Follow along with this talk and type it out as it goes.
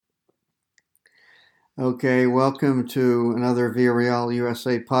Okay, welcome to another Villarreal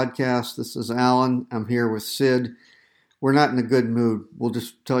USA podcast. This is Alan. I'm here with Sid. We're not in a good mood. We'll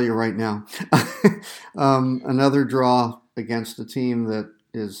just tell you right now. Another draw against a team that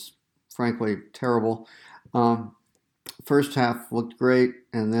is frankly terrible. Um, First half looked great,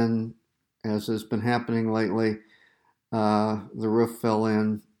 and then, as has been happening lately, the roof fell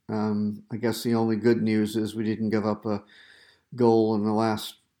in. I guess the only good news is we didn't give up a goal in the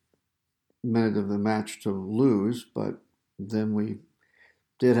last minute of the match to lose, but then we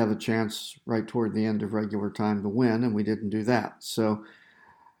did have a chance right toward the end of regular time to win, and we didn't do that. So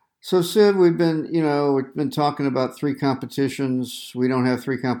Sid, we've been talking about three competitions. We don't have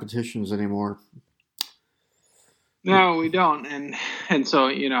three competitions anymore. No, we don't, and so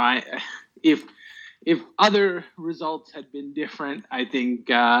I if other results had been different, I think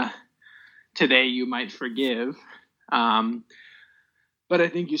today you might forgive. But I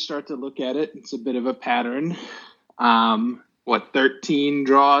think you start to look at it; it's a bit of a pattern. 13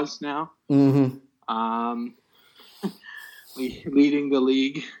 draws now? Mm-hmm. Leading the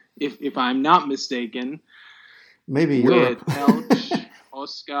league, if I'm not mistaken, Maybe with Europe. Elche,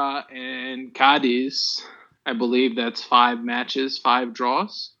 Osca, and Cadiz. I believe that's 5 matches, 5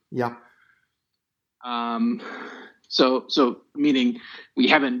 draws. Yeah. So meaning we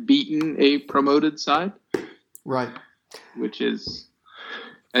haven't beaten a promoted side, Right. which is,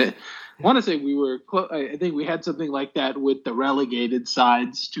 I want to say we were close. I think we had something like that with the relegated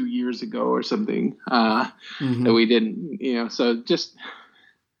sides 2 years ago or something that we didn't. So just,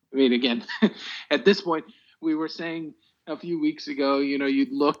 again, at this point, we were saying a few weeks ago,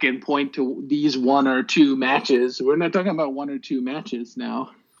 you'd look and point to these 1 or 2 matches. We're not talking about 1 or 2 matches now.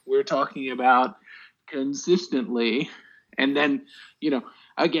 We're talking about consistently. And then,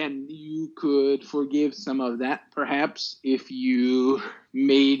 again, you could forgive some of that perhaps if you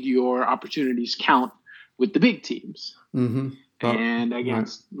made your opportunities count with the big teams. Mm-hmm. And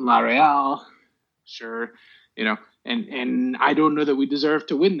against La Real, sure, and I don't know that we deserve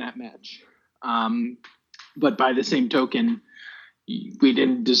to win that match. But by the same token, we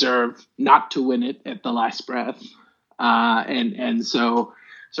didn't deserve not to win it at the last breath. And so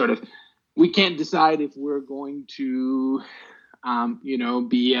sort of we can't decide if we're going to,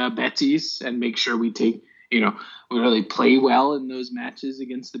 be Betis and make sure we take, we really play well in those matches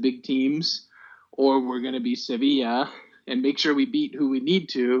against the big teams, or we're going to be Sevilla and make sure we beat who we need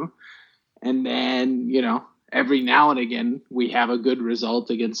to. And then, every now and again, we have a good result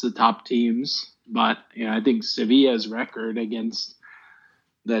against the top teams. But, I think Sevilla's record against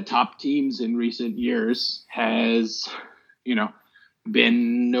the top teams in recent years has,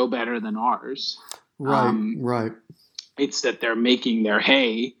 been no better than ours. Right. It's that they're making their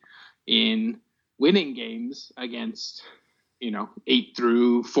hay in winning games against, 8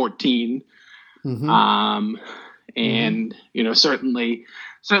 through 14. Mm-hmm. And, certainly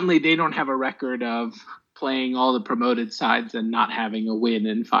they don't have a record of playing all the promoted sides and not having a win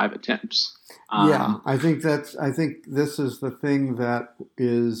in 5 attempts. I think this is the thing that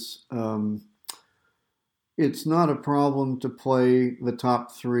is, it's not a problem to play the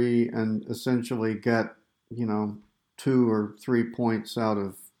top 3 and essentially get, 2 or 3 points out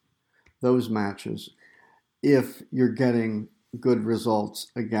of those matches if you're getting good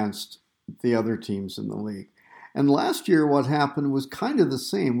results against the other teams in the league. And last year what happened was kind of the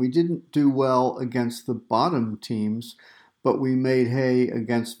same. We didn't do well against the bottom teams, but we made hay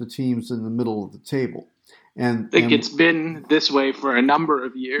against the teams in the middle of the table. And I think it's been this way for a number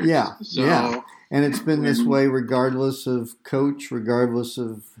of years. Yeah. And it's been this way regardless of coach, regardless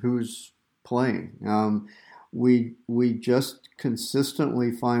of who's playing. We just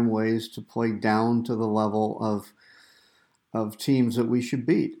consistently find ways to play down to the level of teams that we should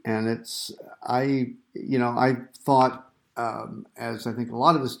beat. And I thought, as I think a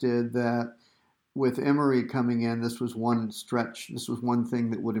lot of us did, that with Emery coming in, this was one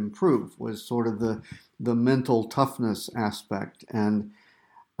thing that would improve, was sort of the mental toughness aspect. And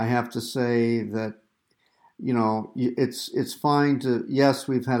I have to say that, it's fine to, yes,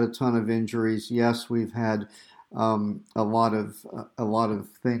 we've had a ton of injuries. Yes, we've had a lot of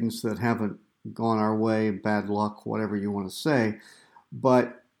things that haven't gone our way, bad luck, whatever you want to say.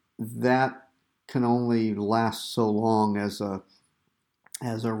 But that can only last so long as a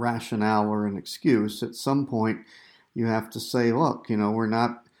rationale or an excuse. At some point, you have to say, look,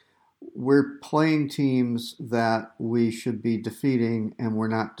 we're playing teams that we should be defeating, and we're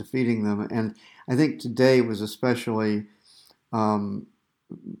not defeating them. And I think today was especially, I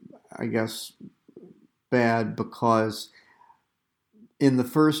guess, bad because in the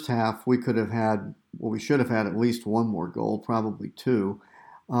first half we could have had, we should have had at least one more goal, probably 2.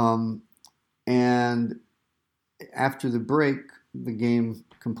 And after the break, the game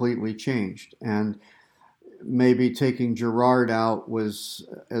completely changed. And maybe taking Gerrard out was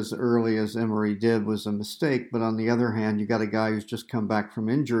as early as Emery did was a mistake. But on the other hand, you got a guy who's just come back from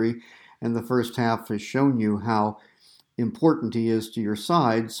injury, and the first half has shown you how important he is to your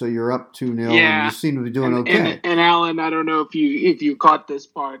side. So you're up 2-0, and you seem to be doing okay. And Alan, I don't know if you caught this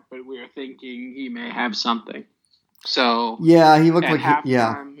part, but we were thinking he may have something. So yeah, he looked like at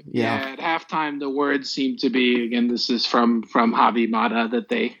halftime, the words seemed to be, again, this is from Javi Mata, that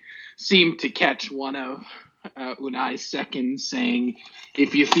they seemed to catch one of Unai's seconds saying,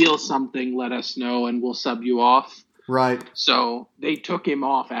 "If you feel something, let us know and we'll sub you off." Right. So they took him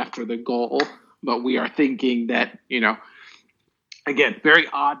off after the goal, but we are thinking that, again, very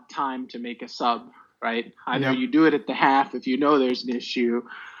odd time to make a sub, right? Either you do it at the half if you know there's an issue,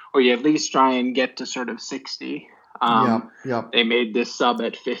 or you at least try and get to sort of 60. They made this sub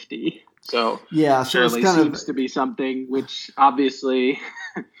at 50. So surely seems to be something which obviously,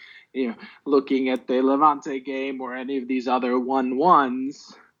 looking at the Levante game or any of these other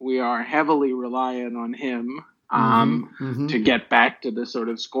 1-1s, we are heavily reliant on him to get back to the sort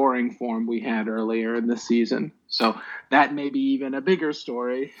of scoring form we had earlier in the season. So that may be even a bigger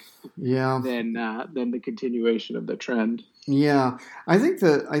story than the continuation of the trend. Yeah, I think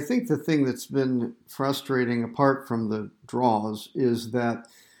the thing that's been frustrating, apart from the draws, is that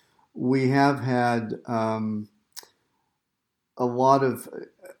we have had a lot of.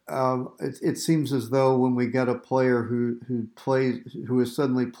 It seems as though when we get a player who is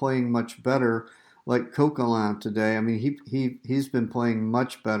suddenly playing much better, like Coquelin today. I mean, he's been playing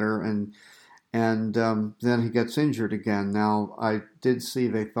much better, and then he gets injured again. Now, I did see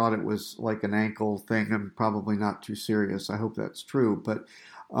they thought it was like an ankle thing, and probably not too serious. I hope that's true. But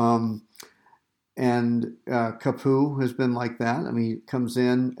Capoue has been like that. I mean, he comes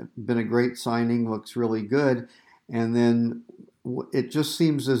in, been a great signing, looks really good, and then it just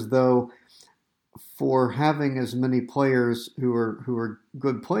seems as though for having as many players who are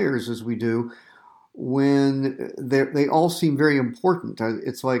good players as we do, when they all seem very important.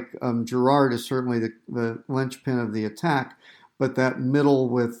 It's like Gerrard is certainly the linchpin of the attack, but that middle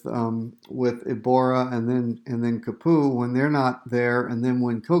with Iborra and then Capoue, when they're not there, and then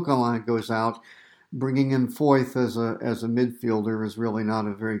when Coquelin goes out, bringing in Foyth as a midfielder is really not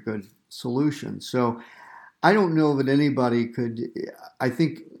a very good solution. So I don't know that anybody could. I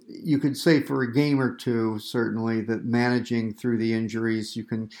think you could say for a game or two certainly that managing through the injuries, you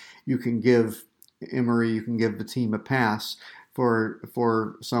can give Emery, you can give the team a pass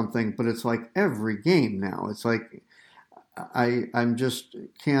for something, but it's like every game now. It's like I'm just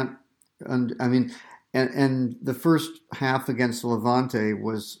can't. I mean, and the first half against Levante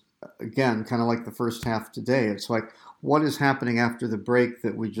was again kind of like the first half today. It's like what is happening after the break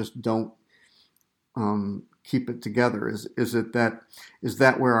that we just don't keep it together? Is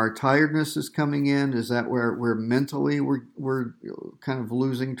that where our tiredness is coming in? Is that where mentally we're kind of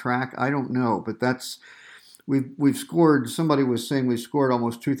losing track? I don't know, but we've scored. Somebody was saying we've scored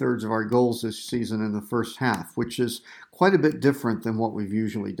almost 2/3 of our goals this season in the first half, which is quite a bit different than what we've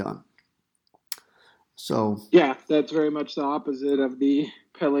usually done. So yeah, that's very much the opposite of the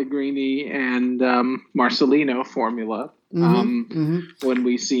Pellegrini and Marcelino formula. When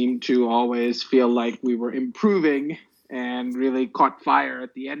we seem to always feel like we were improving and really caught fire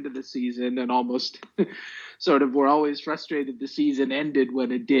at the end of the season, and almost sort of were always frustrated the season ended when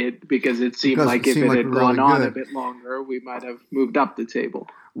it did, because it seemed like if it had gone on a bit longer, we might have moved up the table.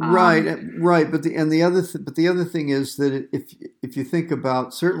 Right. But the other thing is that if you think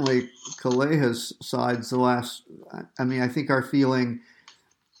about certainly Calleja's sides, I think our feeling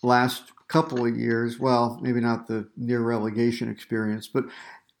last couple of years, well, maybe not the near relegation experience, but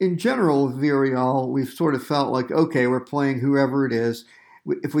in general with Villarreal, we've sort of felt like, okay, we're playing whoever it is.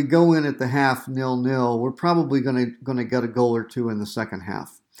 If we go in at the half 0-0, we're probably going to get a goal or two in the second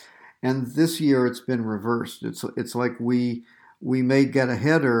half. And this year it's been reversed. It's like we may get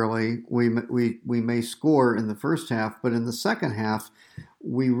ahead early, we may score in the first half, but in the second half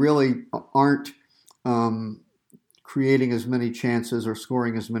we really aren't creating as many chances or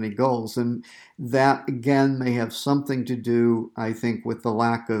scoring as many goals. And that, again, may have something to do, I think, with the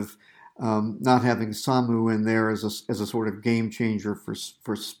lack of not having Samu in there as a sort of game changer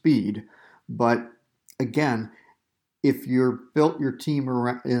for speed. But, again, if you're built your team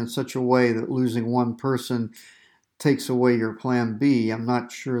around in such a way that losing one person takes away your plan B, I'm not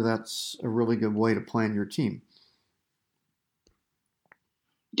sure that's a really good way to plan your team.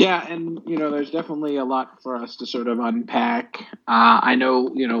 Yeah, and there's definitely a lot for us to sort of unpack. I know,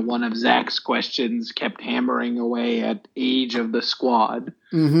 one of Zach's questions kept hammering away at age of the squad.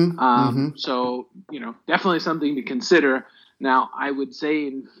 So, definitely something to consider. Now, I would say,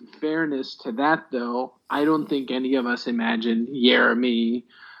 in fairness to that, though, I don't think any of us imagined Jeremy.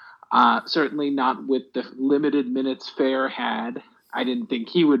 Certainly not with the limited minutes Fair had. I didn't think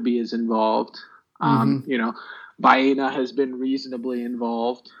he would be as involved. Baena has been reasonably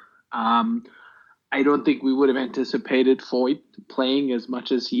involved. I don't think we would have anticipated Foyt playing as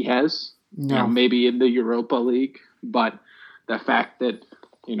much as he has. No. Maybe in the Europa League, but the fact that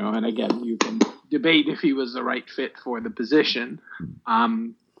and again, you can debate if he was the right fit for the position.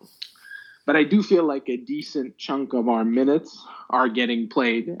 But I do feel like a decent chunk of our minutes are getting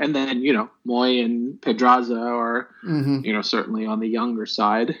played, and then Moy and Pedraza are certainly on the younger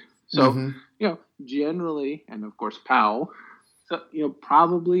side. So generally, and of course Powell. So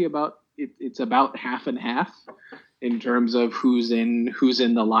probably about it's about half and half in terms of who's in the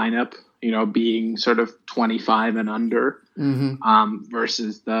lineup. Being sort of 25 and under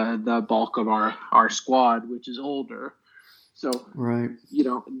versus the bulk of our squad, which is older. So right,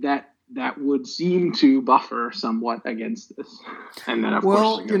 that would seem to buffer somewhat against this. And then of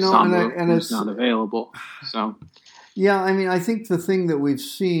course Sandro, and it's not available. So yeah, I mean, I think the thing that we've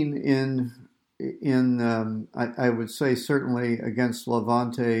seen I would say certainly against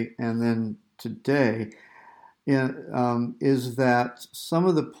Levante and then today is that some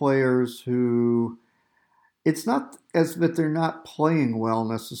of the players who it's not as that they're not playing well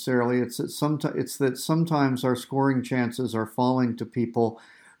necessarily. It's that sometimes our scoring chances are falling to people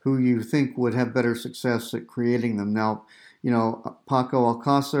who you think would have better success at creating them. Now, Paco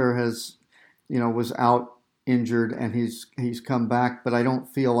Alcácer was out injured and he's come back, but I don't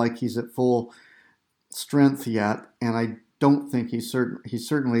feel like he's at full strength yet, and I don't think he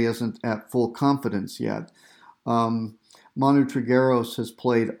certainly isn't at full confidence yet. Manu Trigueros has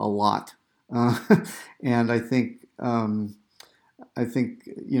played a lot, and I think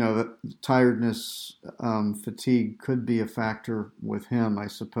tiredness, fatigue could be a factor with him, I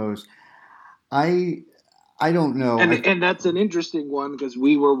suppose. I don't know, and that's an interesting one because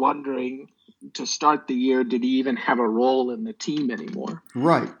we were wondering to start the year, did he even have a role in the team anymore?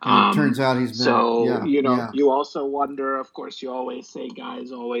 Right. And it turns out he's been. So, you also wonder, of course, you always say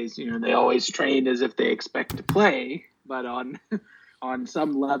guys always, they always train as if they expect to play. But on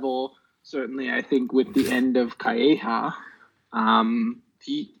some level, certainly I think with the end of Calleja,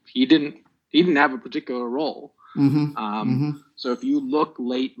 he didn't have a particular role. So if you look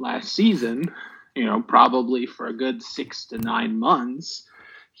late last season, probably for a good 6 to 9 months,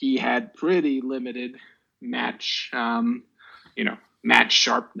 he had pretty limited match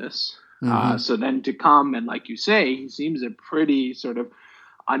sharpness. So then to come and, like you say, he seems a pretty sort of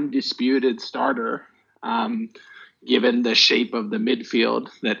undisputed starter, given the shape of the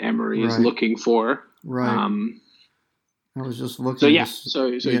midfield that Emery is looking for. Right. I was just looking. So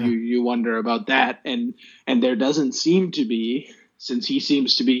yeah, you wonder about that, and there doesn't seem to be, since he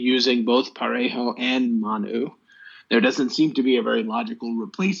seems to be using both Parejo and Manu, there doesn't seem to be a very logical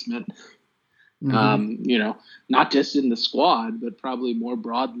replacement, not just in the squad, but probably more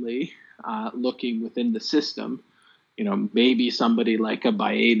broadly looking within the system. Maybe somebody like a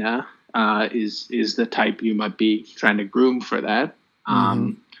Baena is the type you might be trying to groom for that.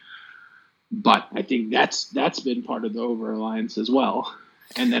 But I think that's been part of the over-reliance as well.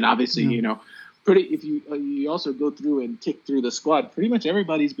 And then obviously, if you also go through and tick through the squad, pretty much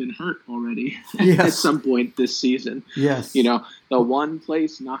everybody's been hurt already at some point this season. Yes. The one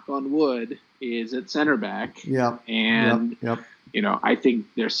place, knock on wood, is at center back. Yeah. And I think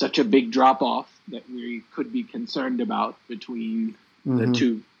there's such a big drop off that we could be concerned about between the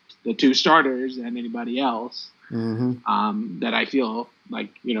two starters and anybody else. That I feel like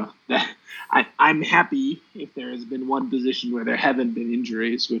that I'm happy if there has been one position where there haven't been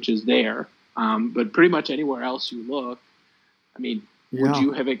injuries, which is there. But pretty much anywhere else you look, I mean, would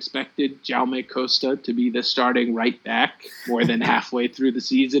you have expected Jaume Costa to be the starting right back more than halfway through the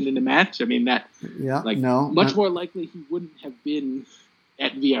season in a match? I mean, much more likely he wouldn't have been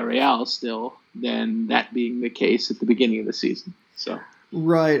at Villarreal still than that being the case at the beginning of the season. So.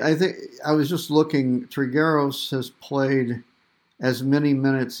 Right. I think I was just looking. Trigueros has played as many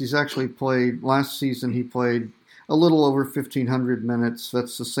minutes. He's actually played last season. He played a little over 1,500 minutes.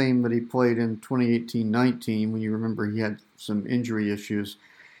 That's the same that he played in 2018-19 when you remember he had some injury issues.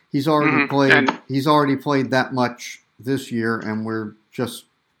 He's already played. He's already played that much this year, and we're just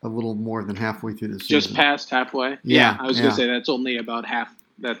a little more than halfway through the season. Just past halfway. Yeah, I was going to say that's only about half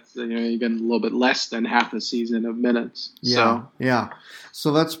that's even a little bit less than half a season of minutes. So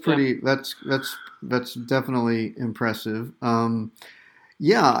that's pretty. Yeah. That's definitely impressive. I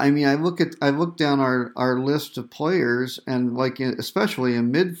mean, I look down our list of players, and especially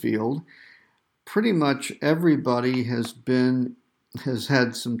in midfield, pretty much everybody has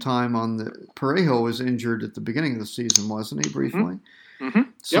had some time on the. Parejo was injured at the beginning of the season, wasn't he? Briefly. Mm-hmm.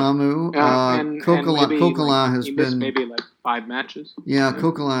 Samu, Coquelin has been maybe like 5 matches. Yeah,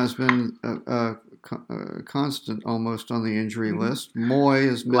 Coquelin has been constant almost on the injury list. Moy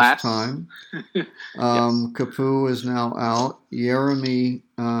has missed time. Capu is now out. Jeremy,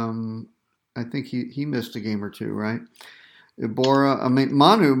 I think he missed a game or two, right? Iborra, I mean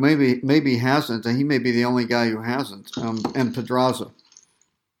Manu maybe hasn't, and he may be the only guy who hasn't. And Pedraza.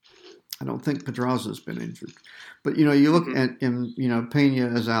 I don't think Pedraza's been injured. But, you look at him, Pena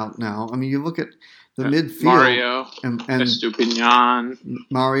is out now. I mean, you look at the midfield. Mario Estupiñán.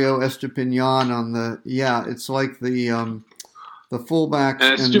 Mario Estupiñán on the, it's like the fullbacks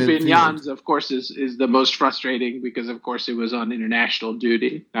and Estupiñán's, of course, is the most frustrating because, of course, it was on international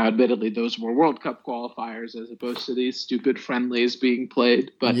duty. Now, admittedly, those were World Cup qualifiers as opposed to these stupid friendlies being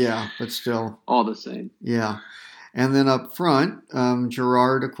played. But still. All the same. Yeah. And then up front,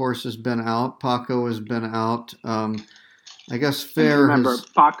 Gerard, of course, has been out. Paco has been out. I guess Fair. Remember,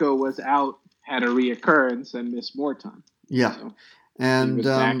 Paco was out, had a reoccurrence, and missed more time. Yeah, so and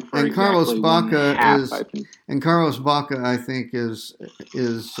Carlos Baca Carlos Baca, I think, is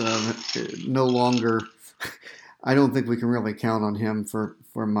no longer. I don't think we can really count on him for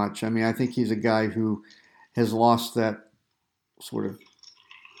much. I mean, I think he's a guy who has lost that sort of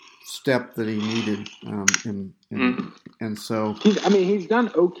step that he needed, and so he's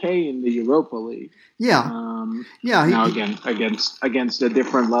done okay in the Europa League. Now again against a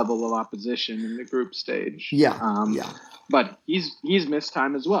different level of opposition in the group stage. But he's missed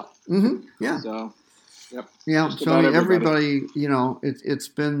time as well. Mm-hmm. Yeah. So, yep. Yeah. So everybody, it's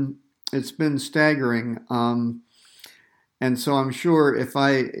been staggering, and so I'm sure if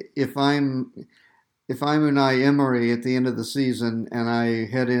I'm Unai Emery at the end of the season and I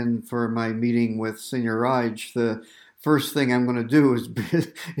head in for my meeting with Senior Raj, the first thing I'm going to do is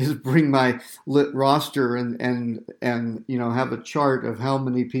bring my lit roster and have a chart of how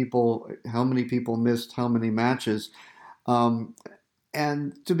many people missed how many matches. And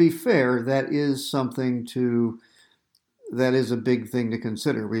to be fair, that is a big thing to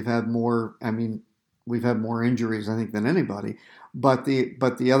consider. We've had more injuries, I think, than anybody. But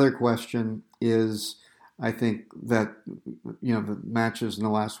the other question is, I think that the matches in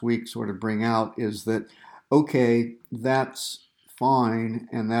the last week sort of bring out is that, okay, that's fine,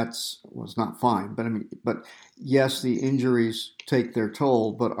 and it's not fine, but yes, the injuries take their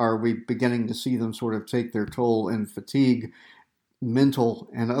toll, but are we beginning to see them sort of take their toll in fatigue, mental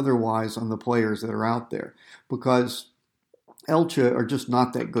and otherwise, on the players that are out there? Because Elche are just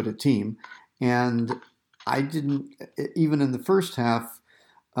not that good a team, and I didn't, even in the first half,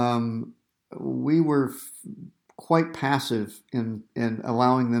 we were quite passive in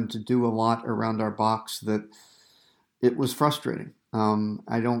allowing them to do a lot around our box that it was frustrating.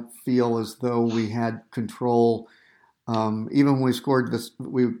 I don't feel as though we had control. Even when we scored this,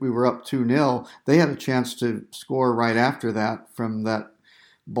 we were up 2-0. They had a chance to score right after that from that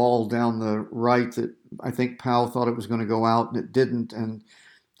ball down the right that I think Pau thought it was going to go out, and it didn't, and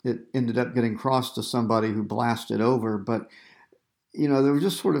it ended up getting crossed to somebody who blasted over. But there were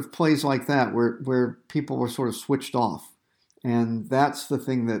just sort of plays like that where people were sort of switched off, and that's the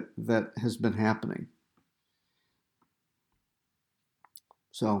thing that has been happening.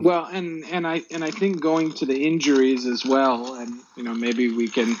 So well, and I think going to the injuries as well, and maybe we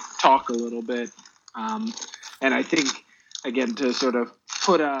can talk a little bit. And I think again to sort of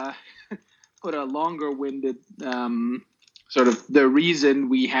put a longer-winded sort of the reason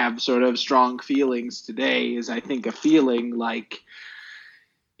we have sort of strong feelings today is I think a feeling like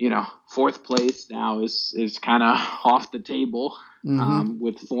fourth place now is kind of off the table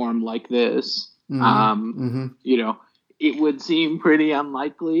with form like this. It would seem pretty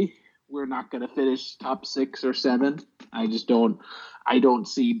unlikely we're not going to finish top 6 or 7. I don't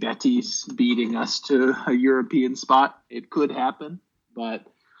see Betis beating us to a European spot. It could happen, but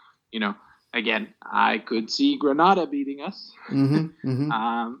again, I could see Granada beating us.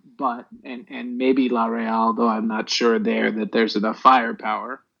 But and maybe La Real, though I'm not sure that there's enough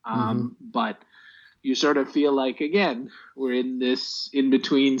firepower. But you sort of feel like, again, we're in this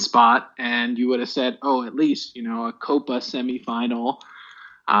in-between spot, and you would have said, at least, a Copa semifinal,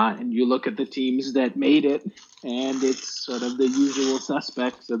 and you look at the teams that made it, and it's sort of the usual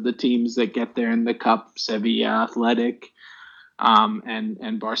suspects of the teams that get there in the Cup, Sevilla, Athletic,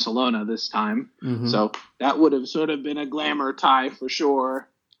 and Barcelona this time. Mm-hmm. So that would have sort of been a glamour tie for sure,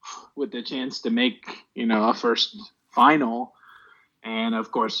 with the chance to make, a first final. And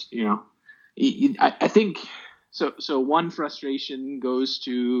of course, I think so. So one frustration goes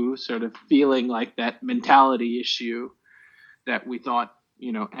to sort of feeling like that mentality issue that we thought,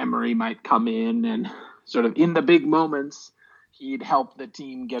 Emery might come in and sort of in the big moments, he'd help the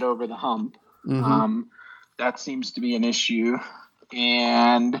team get over the hump. Mm-hmm. That seems to be an issue.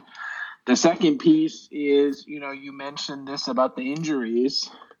 And the second piece is, you mentioned this about the injuries.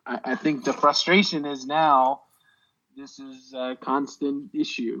 I think the frustration is now this is a constant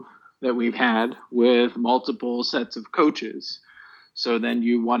issue that we've had with multiple sets of coaches. So then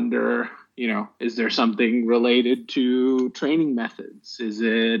you wonder, is there something related to training methods? Is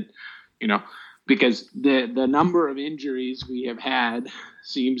it, because the number of injuries we have had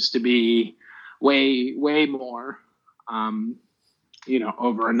seems to be way, way more,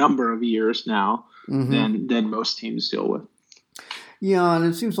 over a number of years now mm-hmm. than most teams deal with. Yeah, and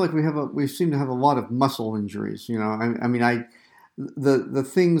it seems like we seem to have a lot of muscle injuries. The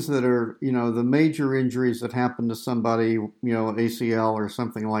things that are, the major injuries that happen to somebody, ACL or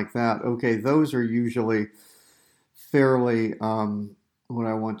something like that. Okay, those are usually fairly, what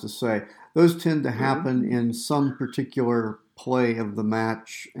I want to say, those tend to happen mm-hmm. in some particular play of the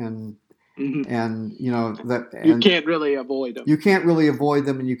match, and you can't really avoid them. You can't really avoid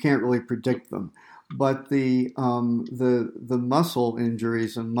them, and you can't really predict them. But the muscle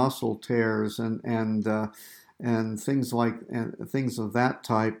injuries and muscle tears and things things of that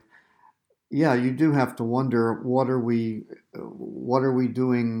type, yeah, you do have to wonder what are we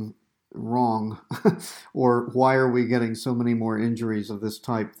doing wrong, or why are we getting so many more injuries of this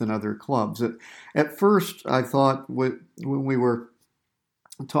type than other clubs? At first, I thought when we were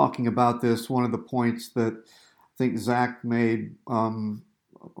talking about this, one of the points that I think Zach made,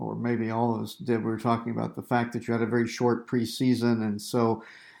 or maybe all of us did, we were talking about the fact that you had a very short preseason, and so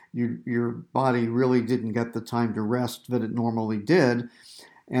your body really didn't get the time to rest that it normally did,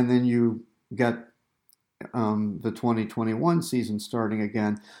 and then you get the 2021 season starting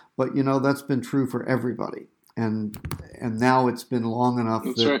again. But that's been true for everybody, and now it's been long enough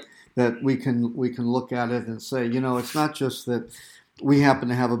that we can look at it and say, it's not just that we happen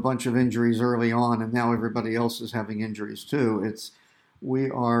to have a bunch of injuries early on, and now everybody else is having injuries too. We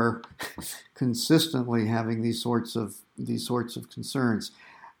are consistently having these sorts of concerns.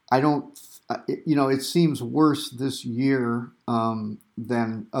 It seems worse this year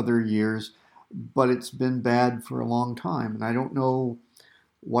than other years, but it's been bad for a long time, and I don't know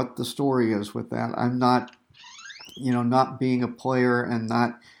what the story is with that. I'm not, not being a player and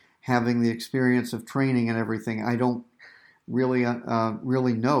not having the experience of training and everything. I don't really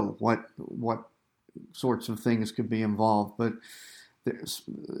know what sorts of things could be involved, but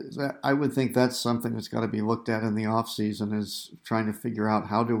I would think that's something that's got to be looked at in the off season, is trying to figure out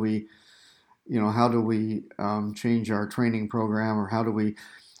how do we change our training program, or how do we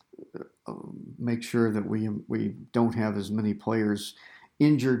make sure that we don't have as many players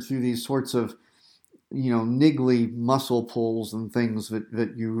injured through these sorts of niggly muscle pulls and things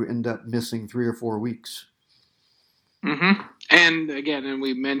that you end up missing 3 or 4 weeks. Mm-hmm. And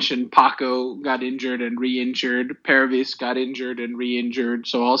we mentioned Paco got injured and re-injured. Pervis got injured and re-injured.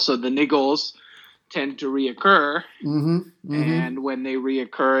 So also the niggles tend to reoccur. Mm-hmm. Mm-hmm. And when they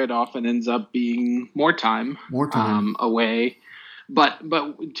reoccur, it often ends up being more time away. But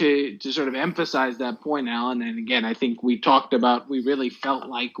to sort of emphasize that point, Alan, and again, I think we talked about, we really felt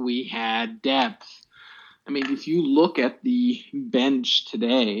like we had depth. I mean, if you look at the bench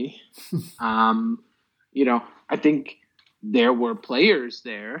today, I think there were players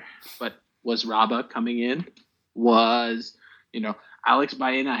there, but was Raba coming in? Was, Alex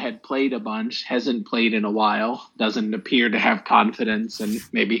Baena had played a bunch, hasn't played in a while, doesn't appear to have confidence, and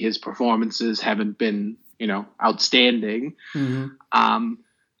maybe his performances haven't been, outstanding. Mm-hmm.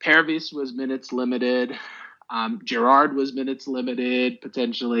 Pervis was minutes limited. Gerard was minutes limited,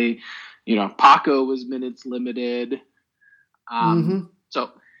 potentially. Paco was minutes limited. Mm-hmm.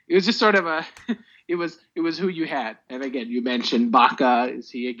 So it was just sort of it was who you had. And again, you mentioned Baca. Is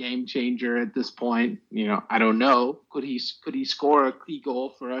he a game changer at this point? I don't know. Could he score a key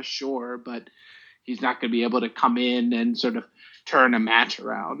goal for us? Sure, but he's not going to be able to come in and sort of turn a match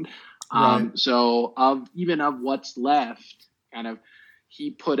around. Right. So of what's left, kind of, he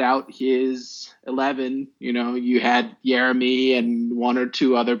put out his 11. You had Jeremy and 1 or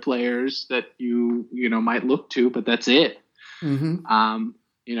 2 other players that you might look to, but that's it. Mm-hmm.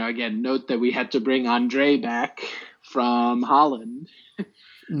 Again, note that we had to bring Andre back from Holland.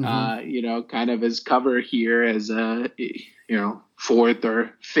 kind of as cover here as a, fourth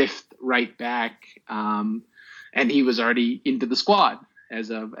or fifth right back. And he was already into the squad as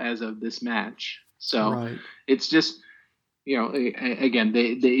of this match. So It's just, again,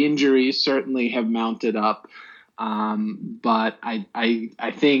 the injuries certainly have mounted up. But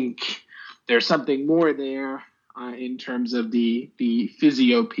I think there's something more there in terms of the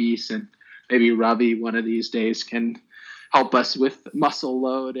physio piece, and maybe Ravi one of these days can help us with muscle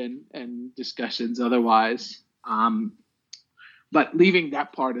load and discussions otherwise. But leaving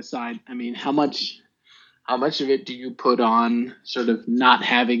that part aside, I mean, how much of it do you put on sort of not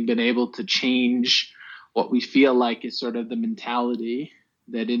having been able to change what we feel like is sort of the mentality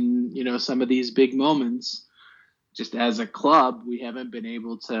that in, some of these big moments, just as a club, we haven't been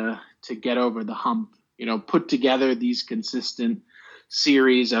able to get over the hump, put together these consistent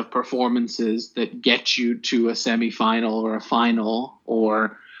series of performances that get you to a semifinal or a final,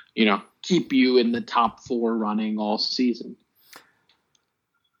 or, keep you in the top four running all season.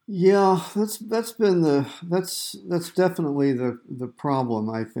 Yeah, that's definitely the problem,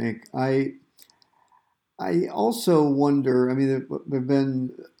 I think. I also wonder, I mean,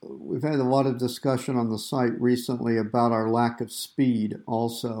 we've had a lot of discussion on the site recently about our lack of speed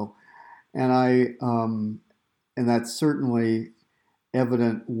also. And and that's certainly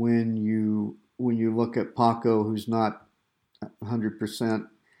evident when you look at Paco, who's not 100%,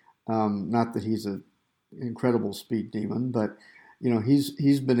 not that he's an incredible speed demon, but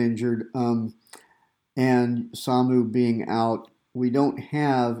he's been injured, and Samu being out, we don't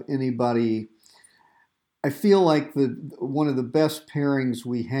have anybody. I feel like one of the best pairings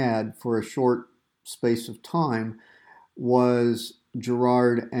we had for a short space of time was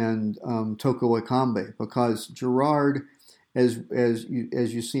Gerard and Toko Ekambi, because Gerard, as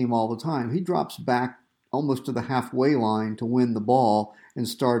you see him all the time, he drops back almost to the halfway line to win the ball and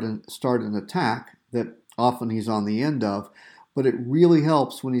start an attack that often he's on the end of. But it really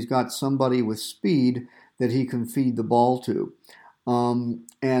helps when he's got somebody with speed that he can feed the ball to.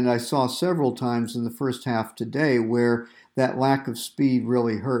 And I saw several times in the first half today where that lack of speed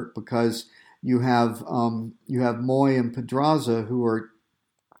really hurt, because you have Moy and Pedraza who are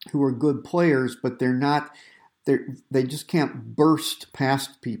good players, but they just can't burst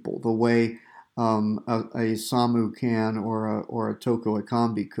past people the way a Samu can or a Toko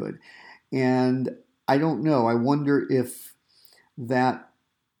Ekambi could. And I don't know. I wonder if that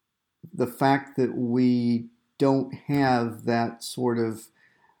the fact that we don't have that sort of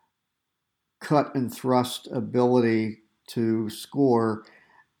cut and thrust ability to score,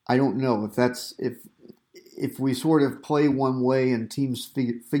 I don't know if we sort of play one way and teams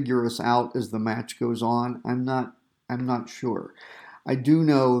figure us out as the match goes on. I'm not sure. I do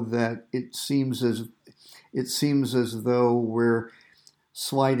know that it seems as though we're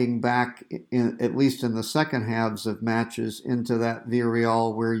sliding back, at least in the second halves of matches, into that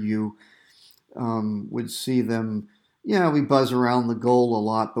Villarreal where you would see them. We buzz around the goal a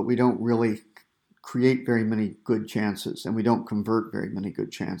lot, but we don't really create very many good chances, and we don't convert very many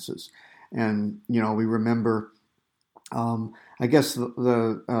good chances. And we remember, I guess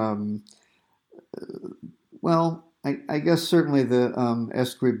I guess certainly the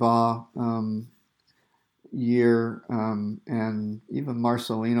Escribá year, and even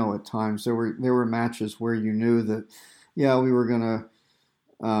Marcelino at times. There were matches where you knew that, we were going to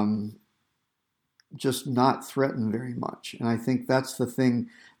just not threaten very much. And I think that's the thing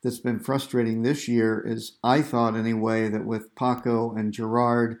that's been frustrating this year, is I thought anyway that with Paco and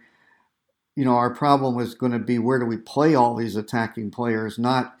Gerard, our problem was going to be, where do we play all these attacking players,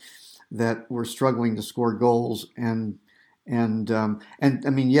 not that we're struggling to score goals. And I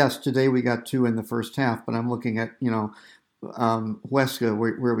mean, yes, today we got 2 in the first half, but I'm looking at, Huesca,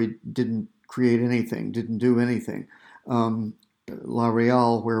 where we didn't create anything, didn't do anything. La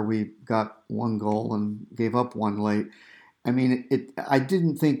Real, where we got 1 goal and gave up 1 late. I mean, I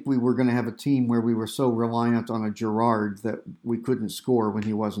didn't think we were going to have a team where we were so reliant on a Gerard that we couldn't score when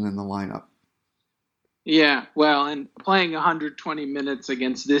he wasn't in the lineup. Yeah, well, and playing 120 minutes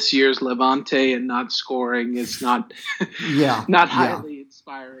against this year's Levante and not scoring is not not highly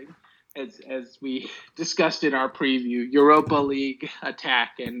inspiring, as we discussed in our preview. Europa League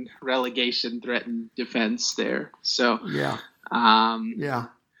attack and relegation threatened defense there. So no, I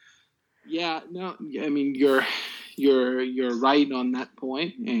mean, you're right on that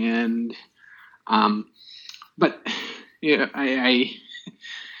point, and but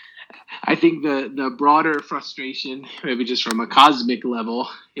I think the broader frustration, maybe just from a cosmic level,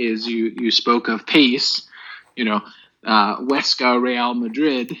 is you spoke of pace. Huesca Real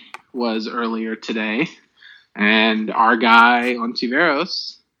Madrid was earlier today. And our guy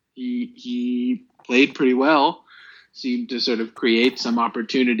Ontiveros, he played pretty well, seemed to sort of create some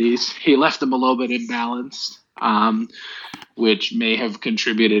opportunities. He left them a little bit imbalanced, which may have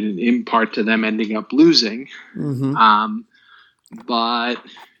contributed in part to them ending up losing. Mm-hmm. But,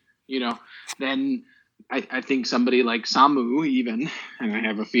 then I think somebody like Samu even, and I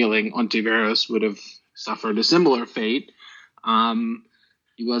have a feeling Ontiveros would have suffered a similar fate.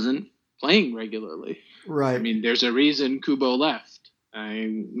 He wasn't playing regularly. Right. I mean, there's a reason Kubo left.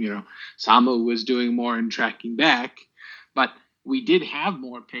 Samu was doing more in tracking back, but we did have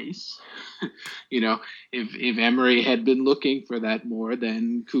more pace. If Emery had been looking for that more,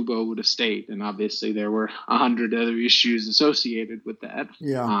 then Kubo would have stayed. And obviously there were 100 other issues associated with that.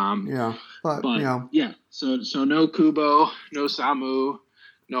 Yeah. But yeah. So no Kubo, no Samu,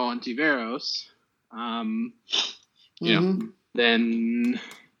 no Ontiveros. Then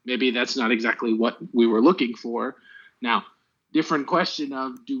maybe that's not exactly what we were looking for. Now, different question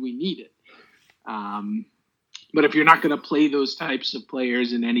of, do we need it? But if you're not going to play those types of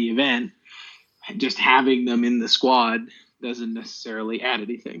players in any event, just having them in the squad doesn't necessarily add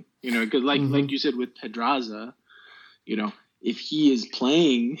anything. Because like you said with Pedraza, if he is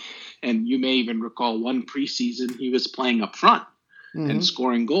playing, and you may even recall one preseason he was playing up front and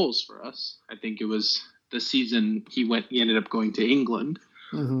scoring goals for us. I think it was the season he ended up going to England.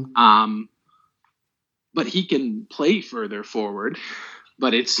 But he can play further forward.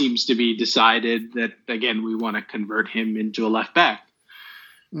 But it seems to be decided that, again, we want to convert him into a left back,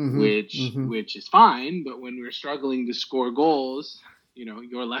 which is fine. But when we're struggling to score goals,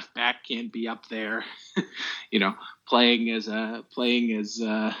 your left back can't be up there, playing as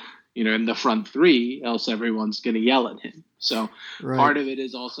in the front three, else everyone's going to yell at him. So part of it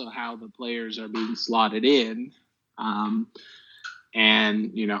is also how the players are being slotted in. And,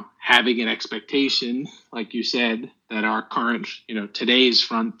 having an expectation, like you said, that our current, today's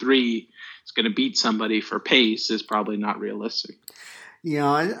front three is going to beat somebody for pace is probably not realistic.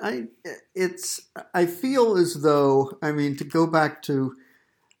 Yeah, I feel as though, to go back to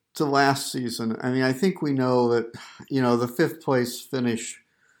last season, I think we know that, the fifth place finish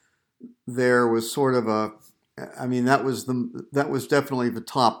there was sort of that was definitely the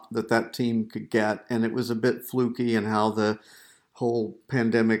top that team could get. And it was a bit fluky in how the whole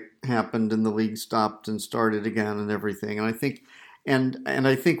pandemic happened and the league stopped and started again and everything. And I think, and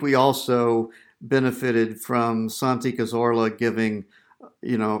I think we also benefited from Santi Cazorla giving,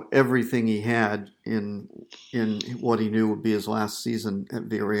 everything he had in what he knew would be his last season at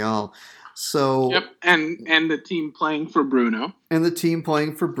Villarreal. So and the team playing for Bruno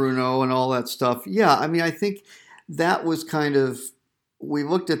and all that stuff. Yeah, I think that was kind of. We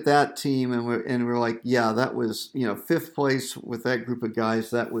looked at that team and we're like, yeah, that was, fifth place with that group of guys.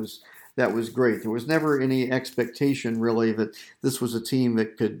 That was great. There was never any expectation really that this was a team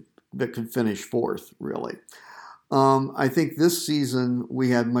that could finish fourth really. I think this season we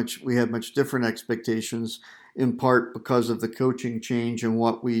had much different expectations, in part because of the coaching change and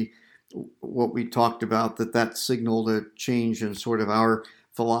what we talked about, that signaled a change in sort of our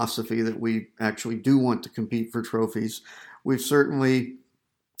philosophy that we actually do want to compete for trophies. We've certainly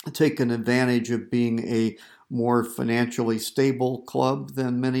taken advantage of being a more financially stable club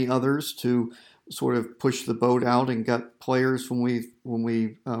than many others to sort of push the boat out and got players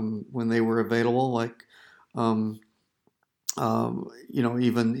when they were available, like even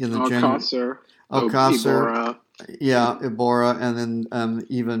in the Alcácer, Iborra, and then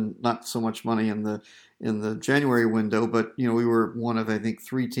even not so much money in the January window, but we were one of, I think,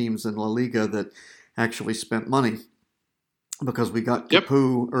 3 teams in La Liga that actually spent money, because we got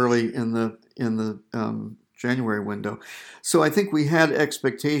Capu early in the January window. So I think we had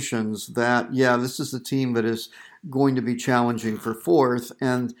expectations that, this is a team that is going to be challenging for fourth.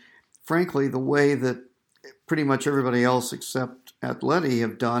 And frankly, the way that pretty much everybody else except Atleti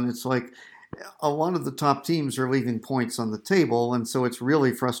have done, it's like a lot of the top teams are leaving points on the table. And so it's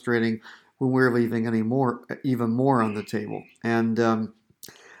really frustrating when we're leaving even more on the table. And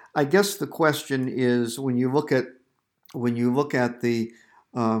I guess the question is, when you look at the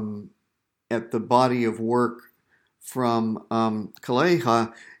body of work from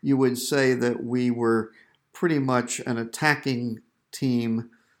Calleja, you would say that we were pretty much an attacking team.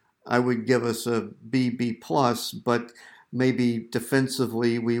 I would give us a B plus, but maybe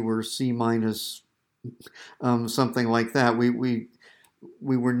defensively we were C minus, something like that. We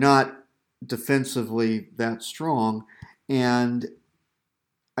were not defensively that strong, and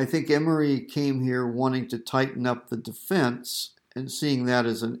I think Emery came here wanting to tighten up the defense and seeing that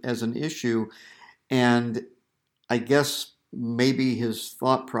as an issue. And I guess maybe his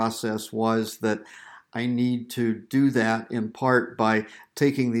thought process was that I need to do that in part by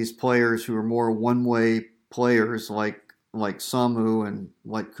taking these players who are more one-way players like Samu and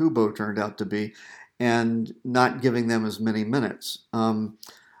like Kubo turned out to be, and not giving them as many minutes.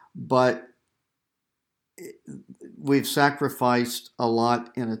 But we've sacrificed a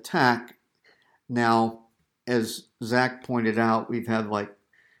lot in attack. Now, as Zach pointed out, we've had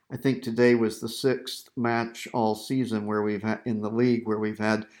I think today was the 6th match all season where we've had in the league where we've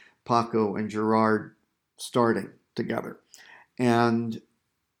had Paco and Gerard starting together. And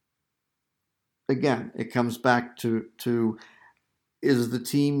again, it comes back to is the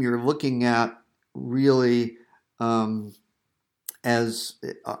team you're looking at really as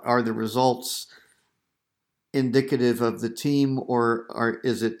are the results indicative of the team, or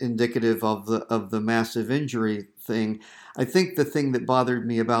is it indicative of the massive injury thing? I think the thing that bothered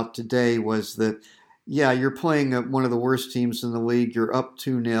me about today was that, yeah, you're playing one of the worst teams in the league. You're up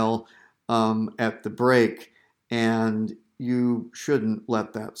 2-0 at the break, and you shouldn't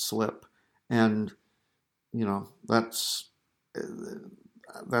let that slip. And that's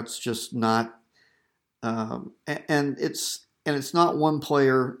just not. And it's not one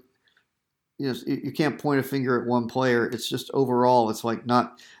player. You can't point a finger at one player. It's just overall. It's like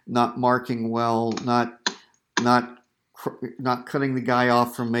not marking well, not cutting the guy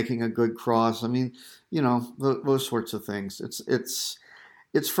off from making a good cross. I mean, those sorts of things.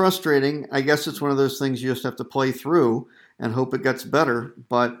 It's frustrating. I guess it's one of those things you just have to play through and hope it gets better.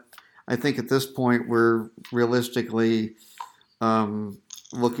 But I think at this point we're realistically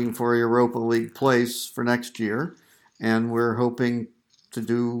looking for a Europa League place for next year, and we're hoping to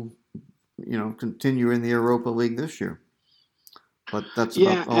do. Continue in the Europa League this year. But that's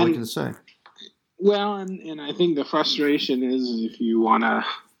about all I can say. Well, and I think the frustration is if you want to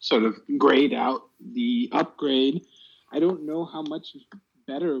sort of grade out the upgrade, I don't know how much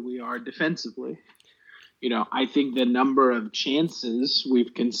better we are defensively. I think the number of chances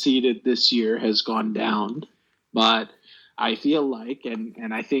we've conceded this year has gone down, but I feel like,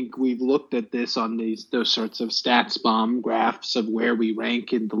 and I think we've looked at this on those sorts of stats bomb graphs of where we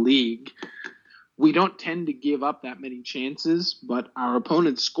rank in the league. We don't tend to give up that many chances, but our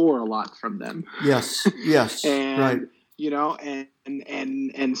opponents score a lot from them. Yes, and, right.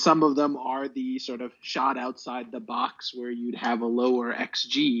 And some of them are the sort of shot outside the box where you'd have a lower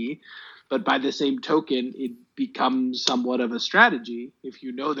XG. But by the same token, it becomes somewhat of a strategy. If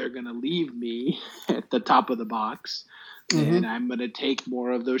they're going to leave me at the top of the box, and I'm going to take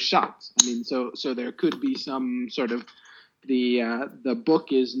more of those shots. I mean, so there could be some sort of the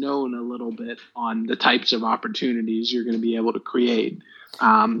book is known a little bit on the types of opportunities you're going to be able to create.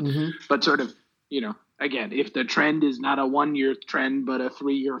 But sort of, again, if the trend is not a 1-year trend, but a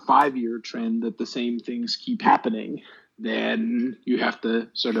 3 or 5 year trend that the same things keep happening, then you have to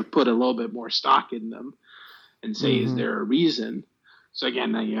sort of put a little bit more stock in them and say, is there a reason? So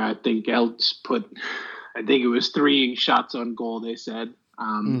again, I think Elts I think it was 3 shots on goal, they said.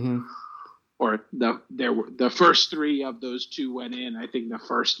 Or the first 3 of those 2 went in. I think the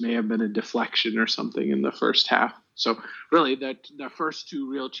first may have been a deflection or something in the first half. So really, the first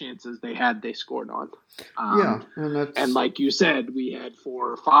 2 real chances they had, they scored on. And like you said, we had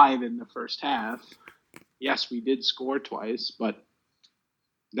 4 or 5 in the first half. Yes, we did score twice, but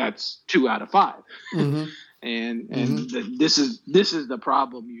that's 2 out of 5. And this is the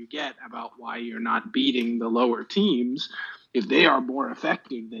problem you get about why you're not beating the lower teams. If they are more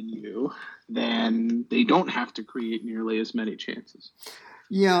effective than you, then they don't have to create nearly as many chances.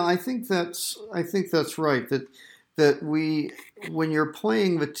 Yeah, I think that's right. That when you're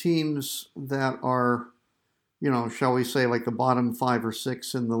playing the teams that are, shall we say, like the bottom 5 or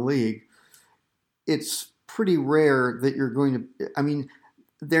 6 in the league, it's pretty rare that you're going to. I mean,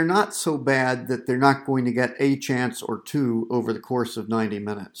 they're not so bad that they're not going to get a chance or 2 over the course of 90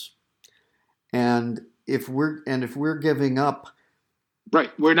 minutes. And if we're giving up,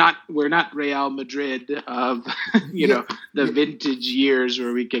 right, we're not Real Madrid of the vintage years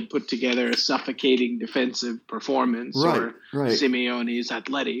where we can put together a suffocating defensive performance, or Simeone's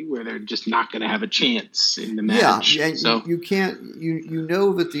Atleti where they're just not going to have a chance in the match. Yeah, so you can't. You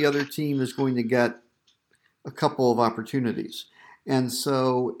know that the other team is going to get a couple of opportunities, and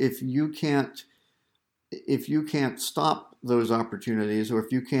so if you can't stop those opportunities, or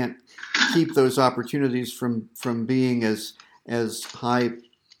if you can't keep those opportunities from being as high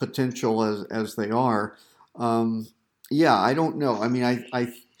potential as they are, I don't know. I mean,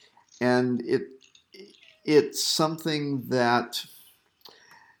 and it's something that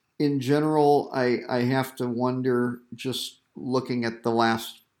in general I have to wonder, just looking at the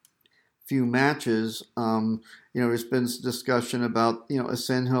last few matches. There's been discussion about,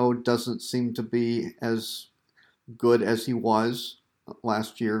 Asenjo doesn't seem to be as good as he was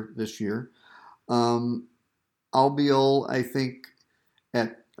last year, this year. Albiol, I think,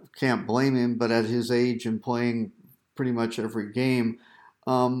 can't blame him, but at his age and playing pretty much every game,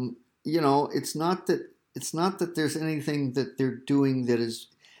 it's not that there's anything that they're doing that is,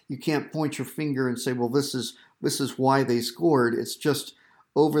 you can't point your finger and say, well, this is why they scored. It's just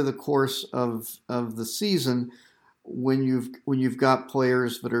over the course of the season, when you've got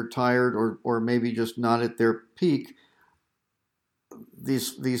players that are tired or maybe just not at their peak,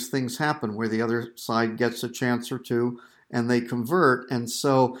 these things happen where the other side gets a chance or two and they convert. And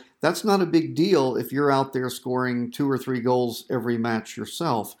so that's not a big deal if you're out there scoring 2 or 3 goals every match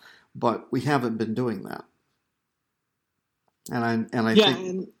yourself. But we haven't been doing that. And I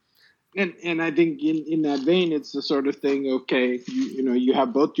think. And I think in that vein, it's the sort of thing, okay, you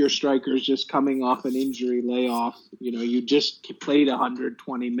have both your strikers just coming off an injury layoff. You just played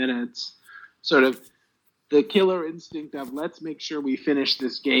 120 minutes. Sort of the killer instinct of let's make sure we finish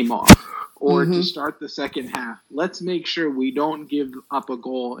this game off. Or to start the second half, let's make sure we don't give up a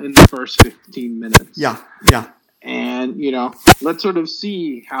goal in the first 15 minutes. Yeah. And, let's sort of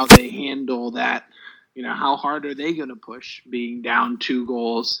see how they handle that. How hard are they going to push being down 2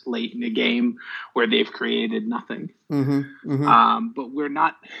 goals late in a game where they've created nothing? But we're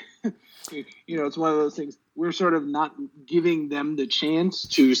not, it's one of those things. We're sort of not giving them the chance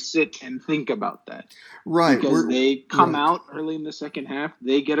to sit and think about that. Right. Because they come out early in the second half,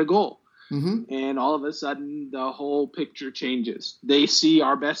 they get a goal. And all of a sudden, the whole picture changes. They see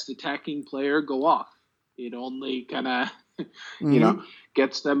our best attacking player go off. It only kind of,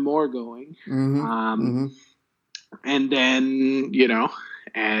 gets them more going. And then,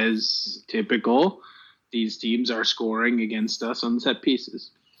 as typical, these teams are scoring against us on set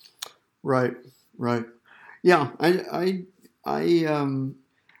pieces. Right. Yeah, I mean,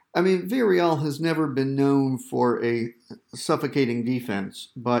 Villarreal has never been known for a suffocating defense,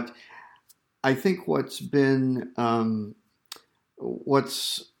 but I think what's been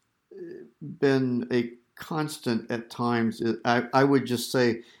a constant at times, I would just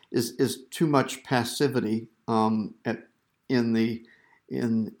say, is too much passivity in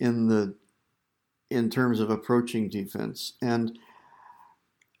terms of approaching defense. And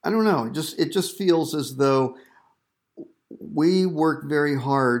I don't know, it just feels as though we work very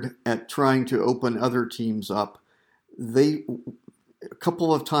hard at trying to open other teams up. A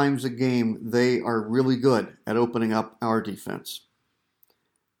couple of times a game, they are really good at opening up our defense.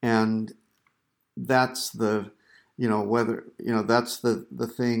 And that's the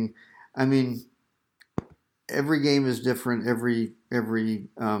thing. I mean, every game is different. Every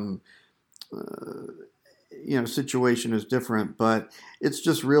situation is different, but it's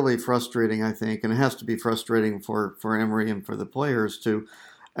just really frustrating, I think, and it has to be frustrating for Emery and for the players too.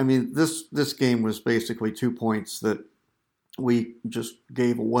 I mean, this game was basically 2 points that we just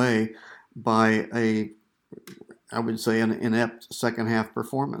gave away by I would say, an inept second half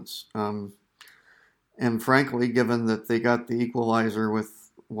performance. And frankly, given that they got the equalizer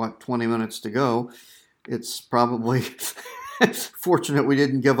with 20 minutes to go, it's probably fortunate we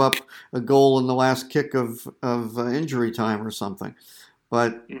didn't give up a goal in the last kick of injury time or something.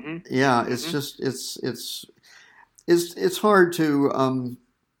 But yeah, it's just it's hard to.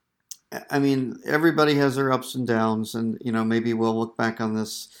 I mean, everybody has their ups and downs, and maybe we'll look back on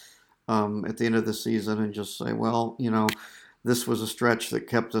this at the end of the season and just say, well, this was a stretch that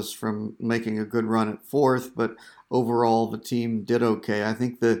kept us from making a good run at 4th, but overall the team did okay. I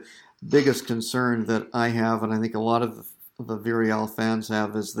think the biggest concern that I have, and I think a lot of the Villarreal fans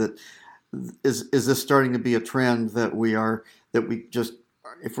have, is that is this starting to be a trend that we just,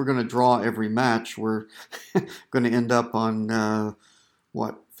 if we're going to draw every match, we're going to end up on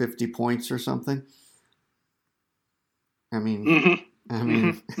 50 points or something? I mean,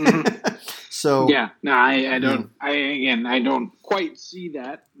 so yeah, no, I don't. I don't quite see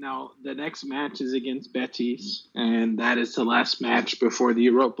that. Now the next match is against Betis, and that is the last match before the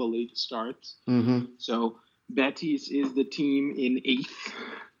Europa League starts. So Betis is the team in 8th.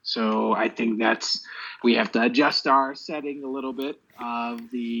 So I think we have to adjust our setting a little bit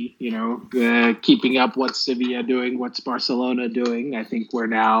of the keeping up what's Sevilla doing, what's Barcelona doing. I think we're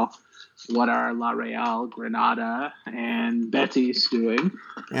now. What are La Real, Granada, and Betis doing?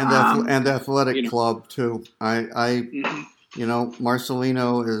 And Athletic Club too.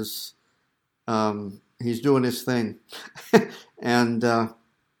 Marcelino is he's doing his thing, and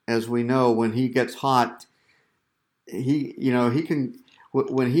as we know, when he gets hot, he can.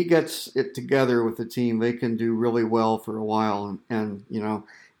 When he gets it together with the team, they can do really well for a while, and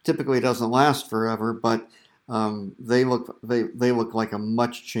typically it doesn't last forever, but they look like a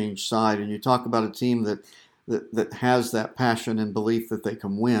much changed side. And you talk about a team that has that passion and belief that they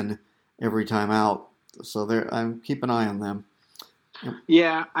can win every time out. So I'm keep an eye on them.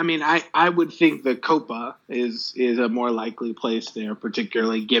 Yeah, I mean, I would think the Copa is a more likely place there,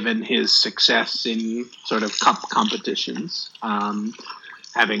 particularly given his success in sort of cup competitions,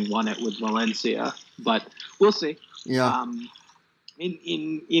 having won it with Valencia. But we'll see. Yeah.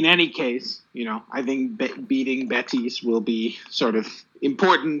 In any case, I think beating Betis will be sort of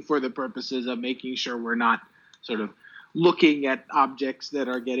important for the purposes of making sure we're not sort of looking at objects that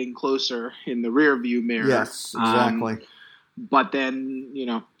are getting closer in the rear view mirror. Yes, exactly. But then,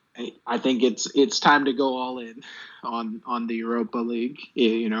 I think it's time to go all in on the Europa League.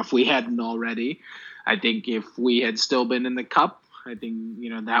 If we hadn't already, I think if we had still been in the Cup, I think,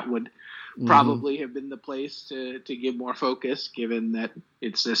 that would probably have been the place to give more focus, given that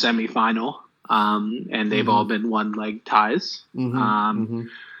it's the semifinal, and they've all been one-leg ties.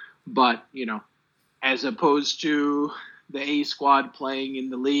 But, as opposed to the A squad playing in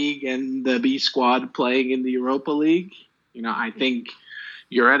the league and the B squad playing in the Europa League, I think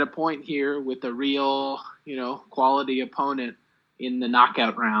you're at a point here with a real, quality opponent in the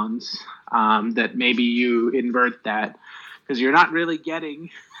knockout rounds, that maybe you invert that, because you're not really getting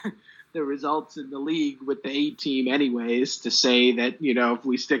the results in the league with the A team anyways to say that, if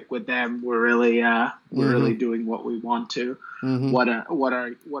we stick with them, we're really doing what we want to. What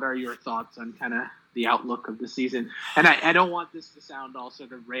are your thoughts on kind of the outlook of the season? And I don't want this to sound all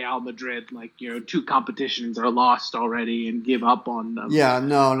sort of Real Madrid, like, 2 competitions are lost already and give up on them. Yeah,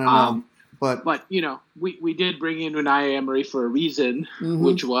 no. But we did bring in Unai Emery for a reason,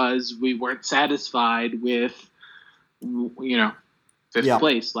 which was we weren't satisfied with, fifth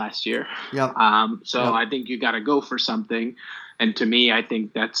place last year. I think you got to go for something. And to me, I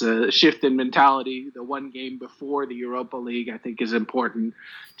think that's a shift in mentality. The one game before the Europa League, I think, is important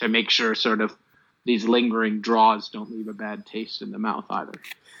to make sure sort of these lingering draws don't leave a bad taste in the mouth either.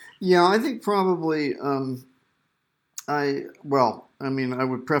 Yeah, I think probably I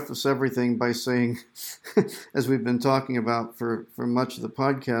would preface everything by saying, as we've been talking about for much of the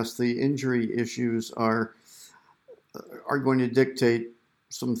podcast, the injury issues are going to dictate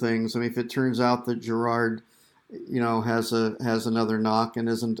some things. I mean, if it turns out that Gerrard, has another knock and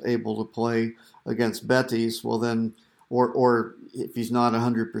isn't able to play against Betis, well then, or if he's not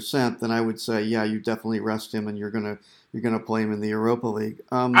 100%, then I would say, yeah, you definitely rest him and you're gonna play him in the Europa League.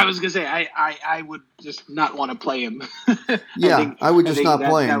 I was gonna say I would just not want to play him. I would just not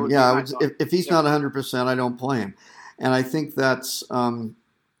play him. Yeah, if he's not 100%, I don't play him, and I think that's I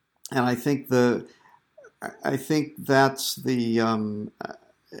think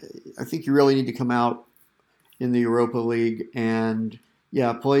you really need to come out in the Europa League and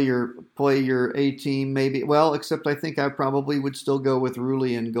play your A team maybe. Well, except I think I probably would still go with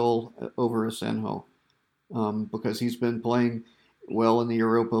Rulli in goal over Asenjo, because he's been playing well in the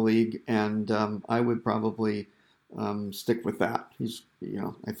Europa League, and I would probably stick with that.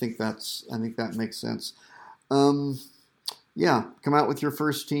 I think that makes sense. Come out with your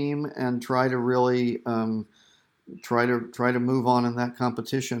first team and try to really try to move on in that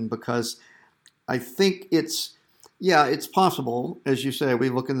competition, because I think it's possible. As you say, we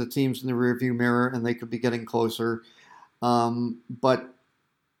look in the teams in the rearview mirror and they could be getting closer. But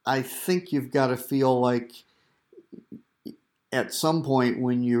I think you've got to feel like at some point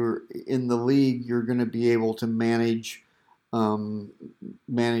when you're in the league, you're going to be able to manage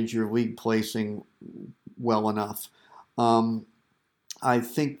your league placing well enough. I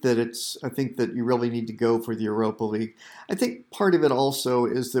think that you really need to go for the Europa League. I think part of it also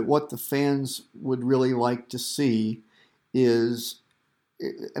is that what the fans would really like to see is,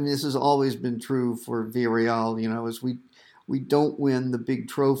 this has always been true for Villarreal, is we don't win the big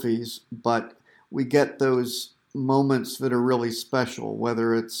trophies, but we get those moments that are really special,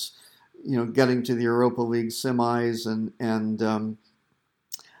 whether it's, getting to the Europa League semis and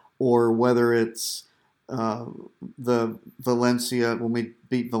or whether it's the Valencia, when we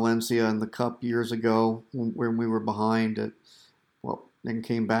beat Valencia in the Cup years ago, when we were behind and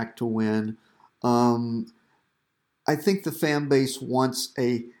came back to win. I think the fan base wants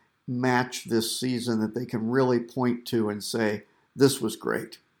a match this season that they can really point to and say, this was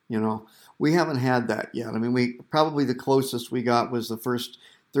great. We haven't had that yet. I mean, we probably the closest we got was the first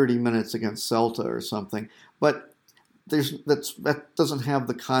 30 minutes against Celta or something, but that doesn't have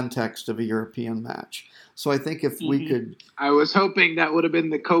the context of a European match. So I think if we could, I was hoping that would have been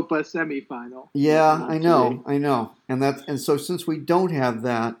the Copa semifinal. Yeah, I know, and so since we don't have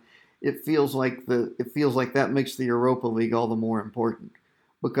that, it feels like that makes the Europa League all the more important.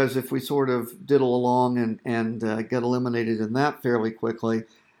 because if we sort of diddle along and get eliminated in that fairly quickly,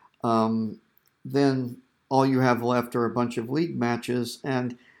 then all you have left are a bunch of league matches,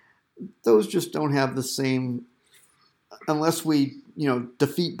 and those just don't have the same, unless we,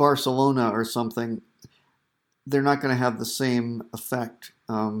 defeat Barcelona or something, they're not going to have the same effect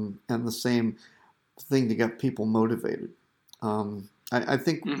and the same thing to get people motivated. I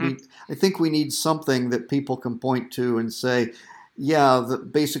think we need something that people can point to and say, yeah,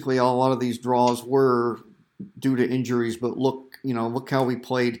 basically a lot of these draws were due to injuries, but look how we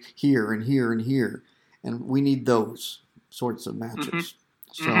played here and here and here, and we need those sorts of matches.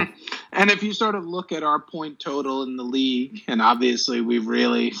 So, and if you sort of look at our point total in the league, and obviously we've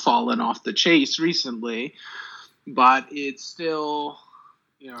really fallen off the chase recently, but it's still,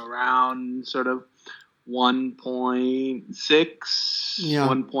 around sort of 1.6,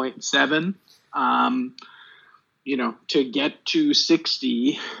 1.7. To get to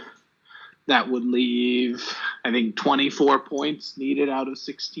 60, that would leave, I think, 24 points needed out of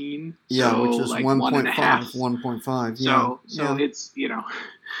 16. Yeah, so which is like 1.5. So it's,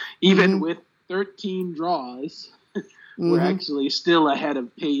 even with 13 draws, we're actually still ahead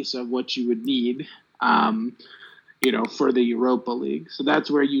of pace of what you would need, for the Europa League. So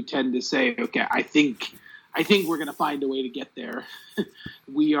that's where you tend to say, okay, I think we're going to find a way to get there.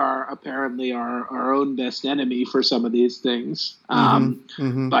 We are apparently our own best enemy for some of these things.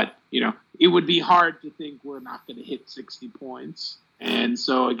 But, it would be hard to think we're not going to hit 60 points. And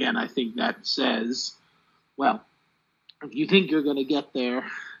so, again, I think that says, well, if you think you're going to get there,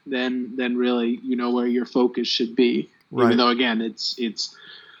 then really where your focus should be. Right. Even though, again, it's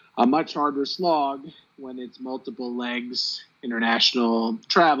a much harder slog when it's multiple legs, international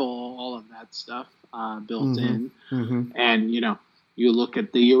travel, all of that stuff built in. And, you look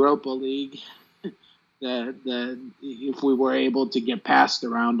at the Europa League, if we were able to get past the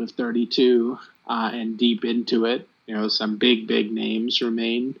round of 32 and deep into it, some big names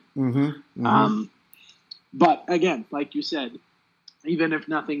remain. But again, like you said, even if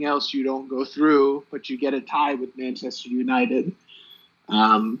nothing else, you don't go through, but you get a tie with Manchester United.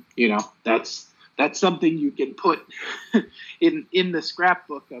 That's something you can put in the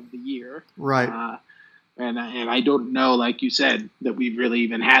scrapbook of the year. Right. And I don't know, like you said, that we've really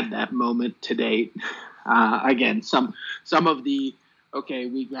even had that moment to date. Again, some of the,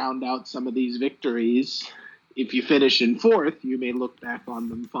 we ground out some of these victories. If you finish in fourth, you may look back on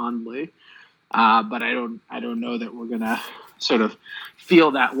them fondly. But I don't know that we're going to sort of feel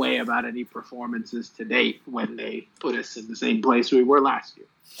that way about any performances to date when they put us in the same place we were last year.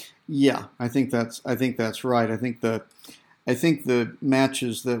 Yeah, I think that's right. I think the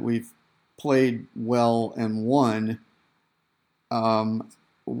matches that we've played well and won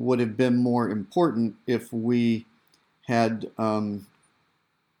would have been more important if we had then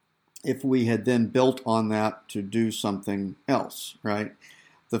built on that to do something else, right?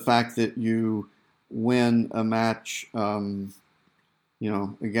 The fact that you win a match, against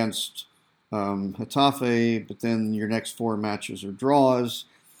Getafe, but then your next four matches are draws.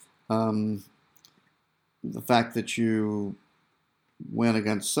 The fact that you win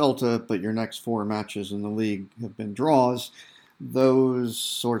against Celta, but your next four matches in the league have been draws. Those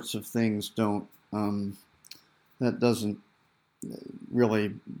sorts of things that doesn't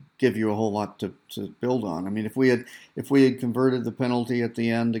really give you a whole lot to build on. I mean, if we had converted the penalty at the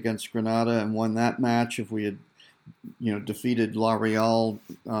end against Granada and won that match, if we had defeated La Real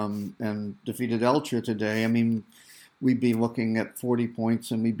and defeated Elche today, I mean, we'd be looking at 40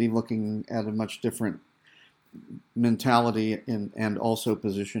 points and we'd be looking at a much different mentality and also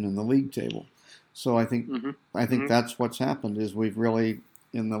position in the league table. So I think that's what's happened is we've really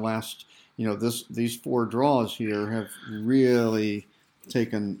in the last these four draws here have really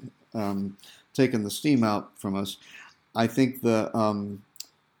taken the steam out from us. I think and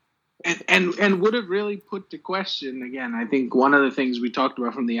would have really put to question again. I think one of the things we talked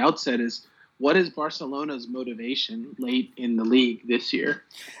about from the outset is what is Barcelona's motivation late in the league this year?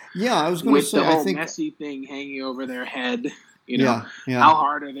 Yeah, I was going to say with the whole I think Messi thing hanging over their head. Yeah. How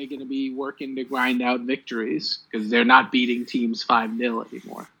hard are they going to be working to grind out victories because they're not beating teams 5-0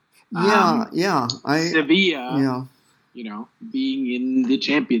 anymore? Sevilla, being in the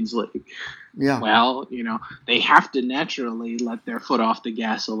Champions League. Yeah. Well, they have to naturally let their foot off the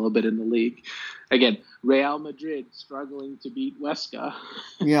gas a little bit in the league. Again, Real Madrid struggling to beat Huesca.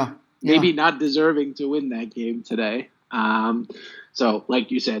 Yeah. Maybe not deserving to win that game today. So,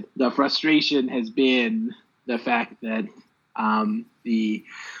 like you said, the frustration has been the fact that the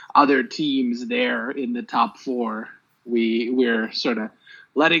other teams there in the top four, we're sort of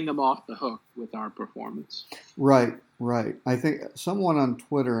letting them off the hook with our performance. Right. I think someone on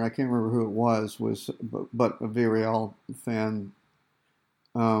Twitter, I can't remember who it was but a Villarreal fan,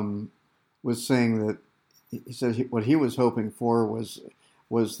 was saying that he said what he was hoping for was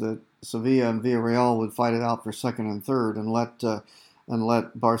that Sevilla and Villarreal would fight it out for second and third, and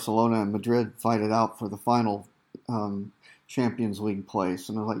let Barcelona and Madrid fight it out for the final Champions League place.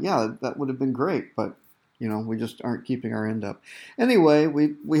 And I was like, yeah, that would have been great, but we just aren't keeping our end up. Anyway,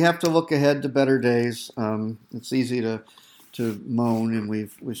 we have to look ahead to better days. It's easy to moan, and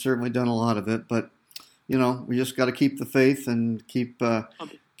we've certainly done a lot of it, but we just got to keep the faith and keep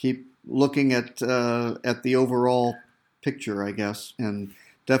looking at the overall picture, I guess, and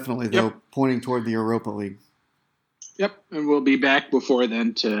definitely though pointing toward the Europa League. Yep, and we'll be back before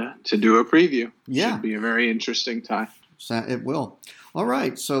then to do a preview. Yeah, should be a very interesting time. It will. All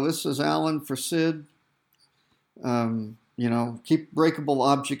right, so this is Alan for Sid. Keep breakable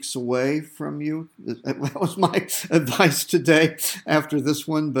objects away from you. That was my advice today after this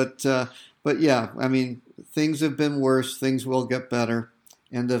one. But yeah, I mean, things have been worse. Things will get better.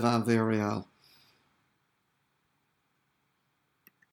 End of Villarreal.